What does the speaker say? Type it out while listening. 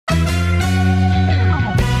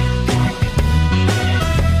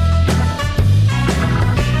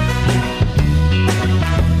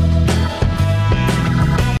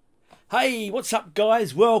Hey, what's up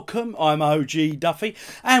guys? Welcome, I'm OGDuffy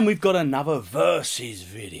and we've got another versus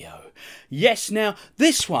video. Yes, now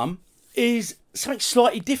this one is something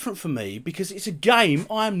slightly different for me because it's a game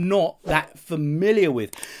I'm not that familiar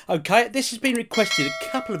with. Okay, this has been requested. A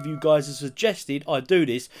couple of you guys have suggested I do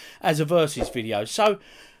this as a versus video. So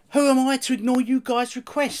who am I to ignore you guys'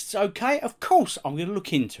 requests? Okay, of course I'm going to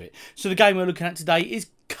look into it. So the game we're looking at today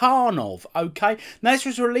is Karnov. Okay, now this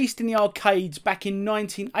was released in the arcades back in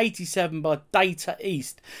 1987 by Data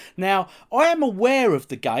East. Now I am aware of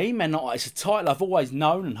the game and it's a title I've always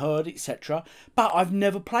known and heard, etc., but I've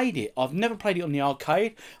never played it. I've never played it on the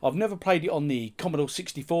arcade. I've never played it on the Commodore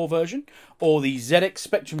 64 version or the ZX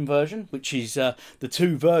Spectrum version, which is the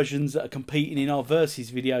two versions that are competing in our versus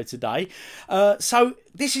video today. So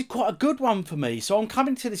this is quite a good one for me. So I'm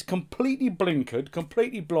coming to this completely blinkered,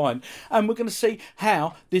 completely blind, and we're going to see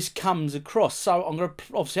how this comes across. So I'm going to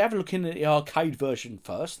obviously have a look in at the arcade version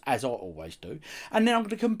first, as I always do, and then I'm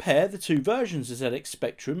going to compare the two versions, the ZX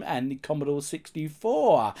Spectrum and the Commodore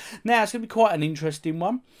 64. Now it's going to be quite an interesting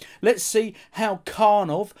one. Let's see how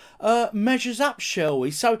Karnov measures up, shall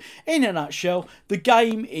we? So in a nutshell, the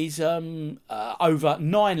game is over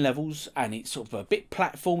 9 levels, and it's sort of a bit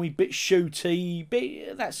platformy, bit shooty, bit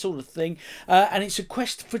that sort of thing, and it's a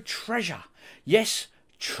quest for treasure. Yes,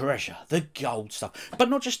 treasure, the gold stuff, but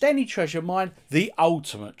not just any treasure, mind, the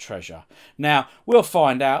ultimate treasure. Now we'll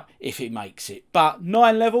find out if it makes it, but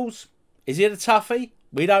 9 levels, is it a toughie?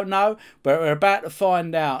 We don't know, but we're about to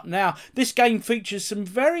find out. Now this game features some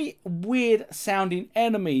very weird sounding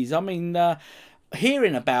enemies. I mean,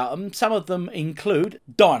 hearing about them, some of them include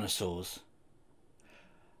dinosaurs,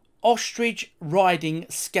 ostrich riding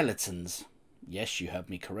skeletons, yes, you heard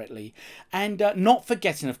me correctly. And not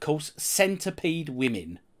forgetting, of course, centipede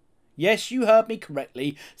women. Yes, you heard me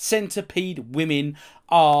correctly. Centipede women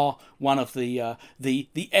are one of the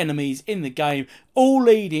enemies in the game, all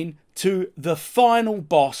leading to the final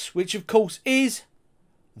boss, which, of course, is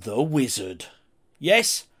the wizard.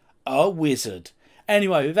 Yes, a wizard.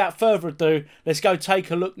 Anyway, without further ado, let's go take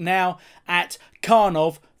a look now at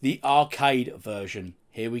Karnov, the arcade version.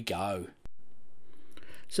 Here we go.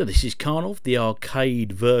 So this is Karnov, the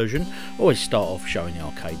arcade version. Always start off showing the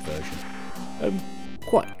arcade version.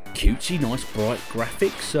 Quite cutesy, nice bright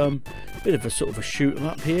graphics. Bit of a sort of a shoot 'em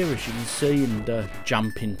up here, as you can see, and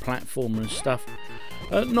jumping platform and stuff.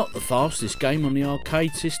 Not the fastest game on the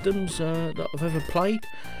arcade systems that I've ever played,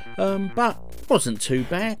 but wasn't too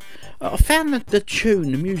bad. I found the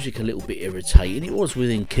tune, the music, a little bit irritating. It was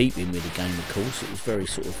within keeping with the game, of course. It was very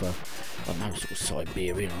sort of I don't know, sort of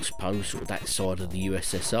Siberian, I suppose, sort of that side of the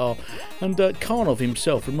USSR. And Karnov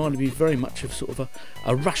himself reminded me very much of sort of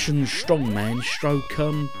a Russian strongman stroke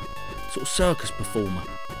sort of circus performer.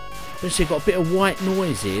 But you've got a bit of white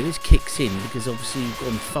noise here. This kicks in because obviously you've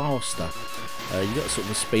gone faster. You've got sort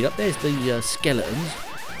of a speed up. There's the skeletons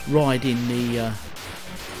riding the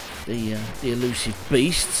elusive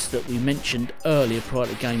beasts that we mentioned earlier prior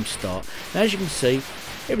to game start. Now, as you can see,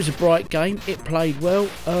 it was a bright game. It played well.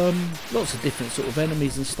 Lots of different sort of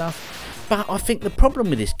enemies and stuff. But I think the problem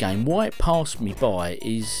with this game, why it passed me by,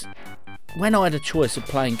 is when I had a choice of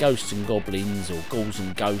playing Ghosts and Goblins or Ghouls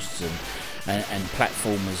and Ghosts and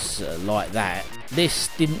platformers like that, this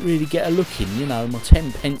didn't really get a look in. You know, my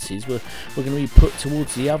 10 pences were going to be put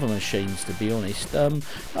towards the other machines, to be honest. Like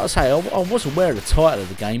I say, I was aware of the title of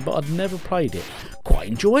the game, but I'd never played it. Quite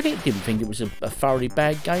enjoyed it. Didn't think it was a thoroughly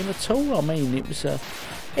bad game at all. I mean, it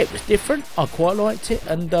was different. I quite liked it,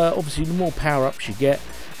 and obviously the more power-ups you get,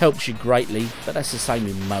 helps you greatly, but that's the same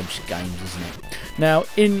in most games, isn't it? Now,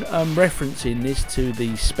 in referencing this to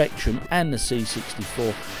the Spectrum and the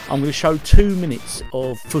C64, I'm going to show 2 minutes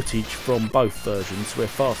of footage from both versions. We're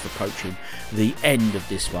fast approaching the end of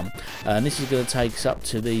this one, and this is going to take us up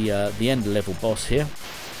to the end of level boss here.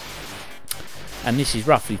 And this is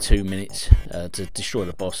roughly 2 minutes to destroy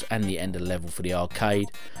the boss and the end of the level for the arcade.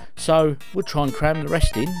 So we'll try and cram the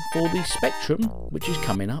rest in for the Spectrum, which is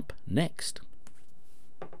coming up next.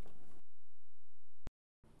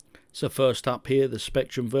 So first up here, the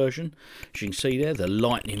Spectrum version. As you can see there, the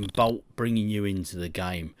lightning bolt bringing you into the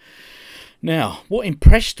game. Now, what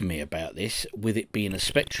impressed me about this, with it being a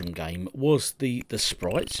Spectrum game, was the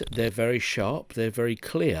sprites. They're very sharp, they're very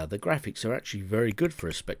clear. The graphics are actually very good for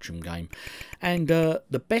a Spectrum game. And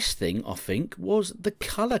the best thing, I think, was the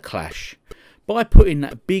colour clash. By putting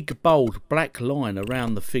that big bold black line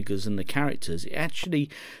around the figures and the characters, it actually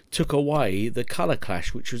took away the colour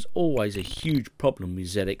clash, which was always a huge problem with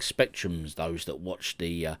ZX Spectrums. Those that watch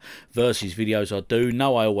the versus videos I do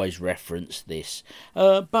know I always reference this,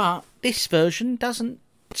 but this version doesn't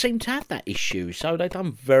seem to have that issue, so they've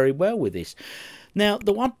done very well with this. Now,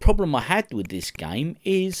 the one problem I had with this game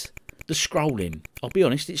is the scrolling. I'll be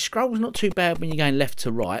honest, it scrolls not too bad when you're going left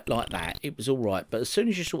to right like that. It was all right, but as soon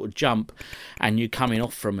as you sort of jump and you're coming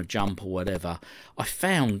off from a jump or whatever, I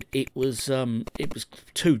found it was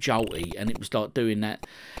too jolty, and it was like doing that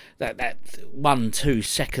 1-2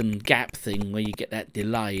 second gap thing where you get that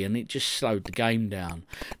delay, and it just slowed the game down.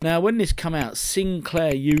 Now, when this come out,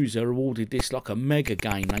 Sinclair user awarded this like a mega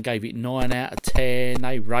game. They gave it 9 out of 10.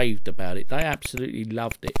 They raved about it. They absolutely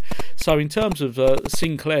loved it. So in terms of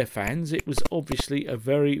Sinclair fans, it was obviously a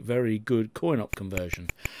very, very good coin-op conversion.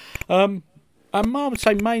 And I would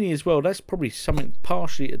say mainly as well, that's probably something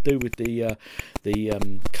partially to do with the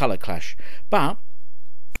colour clash. But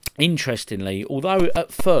interestingly, although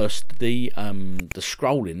at first the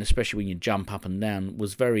scrolling, especially when you jump up and down,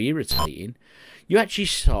 was very irritating, you actually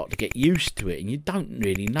start to get used to it and you don't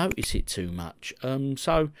really notice it too much.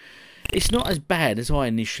 So it's not as bad as I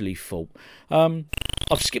initially thought.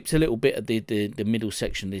 I've skipped a little bit of the middle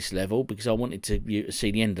section of this level because I wanted to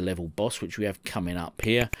see the end of level boss, which we have coming up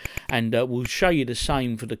here, and we'll show you the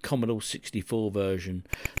same for the Commodore 64 version.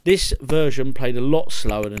 This version played a lot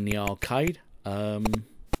slower than the arcade.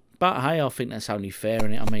 But hey, I think that's only fair,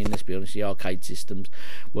 innit? I mean, let's be honest, the arcade systems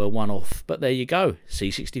were one off. But there you go,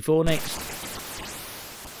 C64 next.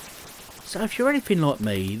 So if you're anything like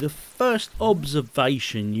me, the first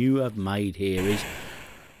observation you have made here is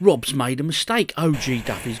Rob's made a mistake.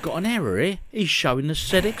 OGDuffy's got an error here. He's showing the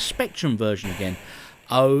ZX Spectrum version again.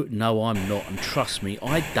 Oh, no, I'm not. And trust me,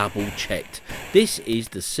 I double checked. This is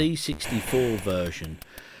the C64 version.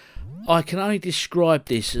 I can only describe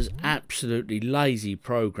this as absolutely lazy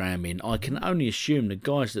programming. I can only assume the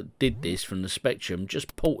guys that did this from the Spectrum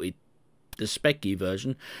just ported the Specky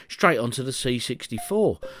version straight onto the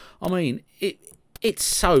C64. I mean, it's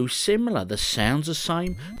so similar. The sound's the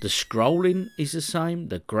same, the scrolling is the same,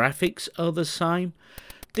 the graphics are the same.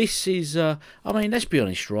 This is, I mean, let's be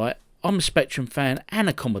honest, right? I'm a Spectrum fan and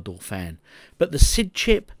a Commodore fan, but the SID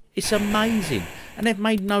chip, it's amazing, and they've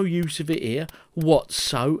made no use of it here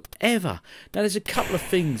whatsoever. Now, there's a couple of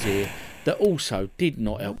things here that also did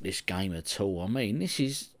not help this game at all. I mean,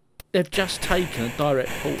 they've just taken a direct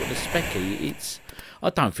port of the Specky. I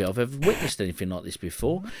don't think I've ever witnessed anything like this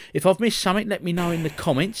before. If I've missed something, let me know in the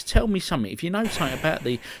comments. Tell me something. If you know something about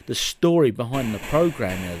the story behind the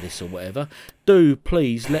programming of this or whatever, do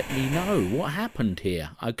please let me know what happened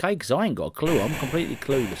here, okay? Because I ain't got a clue. I'm completely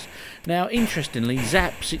clueless. Now, interestingly,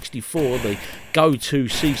 Zap64, the go-to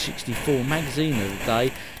C64 magazine of the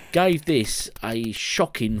day, gave this a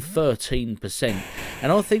shocking 13%,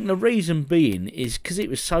 and I think the reason being is because it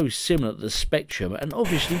was so similar to the Spectrum, and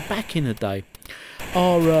obviously back in the day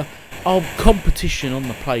our competition on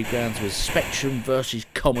the playgrounds was Spectrum versus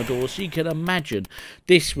Commodore, so you can imagine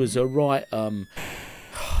this was a right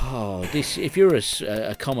if you're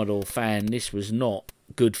a Commodore fan, this was not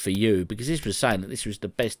good for you, because this was saying that this was the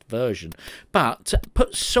best version. But to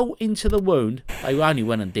put salt into the wound, they only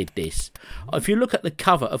went and did this. If you look at the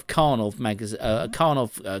cover of Karnov magazine,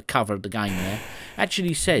 Karnov cover of the game there,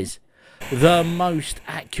 actually says the most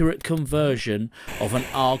accurate conversion of an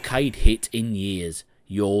arcade hit in years.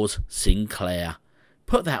 Yours, Sinclair.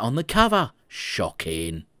 Put that on the cover.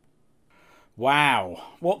 Shocking.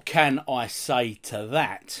 Wow, what can I say to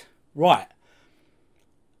that? Right,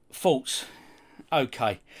 thoughts.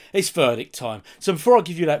 Okay, it's verdict time. So before I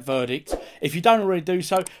give you that verdict, if you don't already do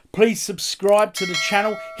so, please subscribe to the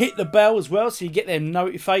channel. Hit the bell as well so you get them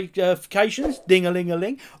notifications.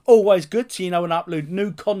 Ding-a-ling-a-ling. Always good so you know when I upload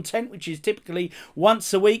new content, which is typically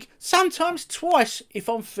once a week, sometimes twice if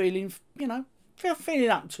I'm feeling, you know, feeling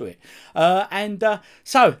up to it.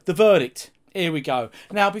 So, the verdict. Here we go.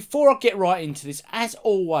 Now, before I get right into this, as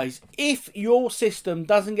always, if your system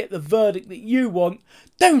doesn't get the verdict that you want,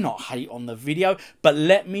 do not hate on the video, but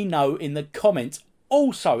let me know in the comments.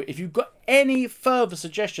 Also, if you've got any further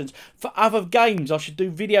suggestions for other games I should do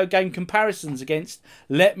video game comparisons against,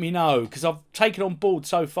 let me know, because I've taken on board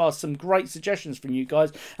so far some great suggestions from you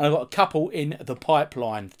guys, and I've got a couple in the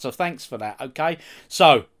pipeline. So thanks for that, okay?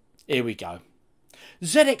 So, here we go.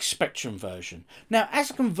 ZX Spectrum version. Now, as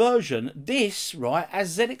a conversion, this, right,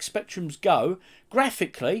 as ZX Spectrums go,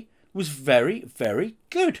 graphically, was very, very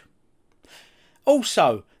good.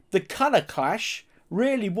 Also, the colour clash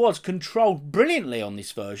really was controlled brilliantly on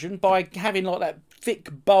this version by having like that thick,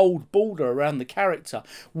 bold border around the character.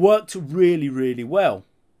 Worked really, really well.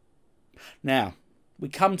 Now, we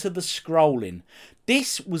come to the scrolling.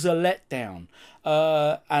 This was a letdown.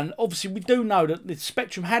 And obviously we do know that the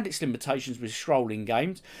Spectrum had its limitations with scrolling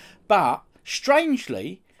games. But,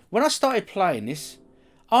 strangely, when I started playing this,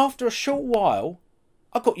 after a short while,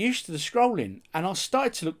 I got used to the scrolling. And I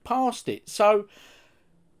started to look past it. So,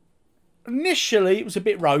 initially it was a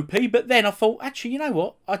bit ropey, but then I thought, actually, you know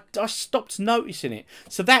what? I stopped noticing it.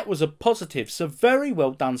 So that was a positive. So very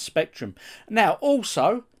well done, Spectrum. Now,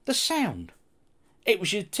 also, the sound. It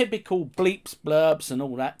was your typical bleeps, blurbs and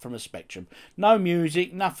all that from a Spectrum. No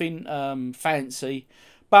music, nothing fancy,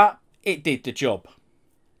 but it did the job.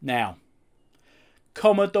 Now,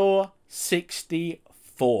 Commodore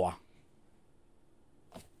 64.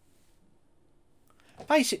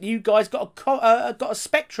 Basically, you guys got a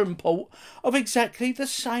Spectrum port of exactly the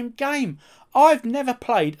same game. I've never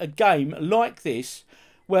played a game like this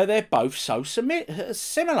where they're both so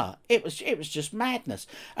similar. It was just madness,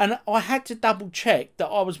 and I had to double check that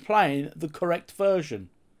I was playing the correct version.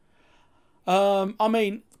 I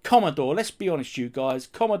mean, Commodore. Let's be honest, you guys.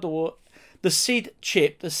 Commodore, the SID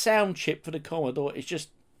chip, the sound chip for the Commodore is just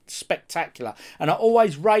spectacular, and I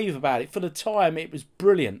always rave about it. For the time, it was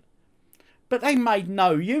brilliant. But they made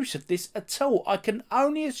no use of this at all. I can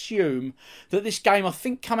only assume that this game, I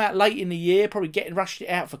think, come out late in the year, probably getting rushed it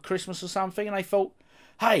out for Christmas or something, and they thought,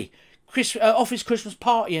 hey, office Christmas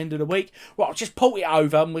party end of the week, well, I'll just port it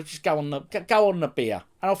over and we'll just go on the beer.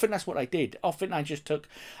 And I think that's what they did. I think they just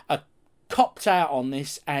copped out on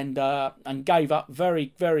this and gave up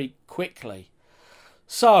very, very quickly.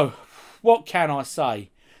 So, what can I say?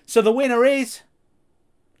 So the winner is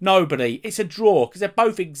nobody. It's a draw because they're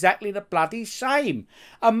both exactly the bloody same.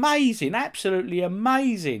 Amazing, absolutely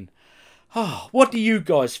amazing. Oh, what do you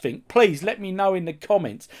guys think? Please let me know in the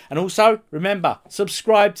comments. And also, remember,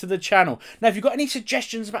 subscribe to the channel. Now, if you've got any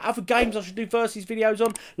suggestions about other games I should do versus videos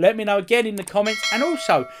on, let me know again in the comments. And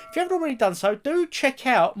also, if you haven't already done so, do check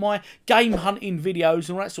out my game hunting videos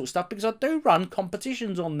and all that sort of stuff, because I do run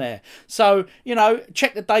competitions on there. So, you know,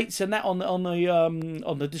 check the dates and that on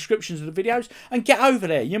the descriptions of the videos and get over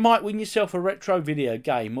there. You might win yourself a retro video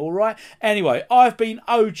game, all right? Anyway, I've been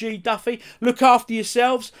OGDuffy. Look after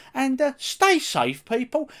yourselves and stay safe,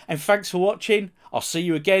 people, and thanks for watching. I'll see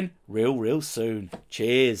you again real soon.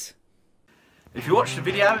 Cheers. If you watched the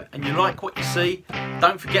video and you like what you see,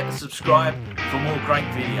 don't forget to subscribe for more great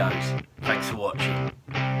videos. Thanks for watching.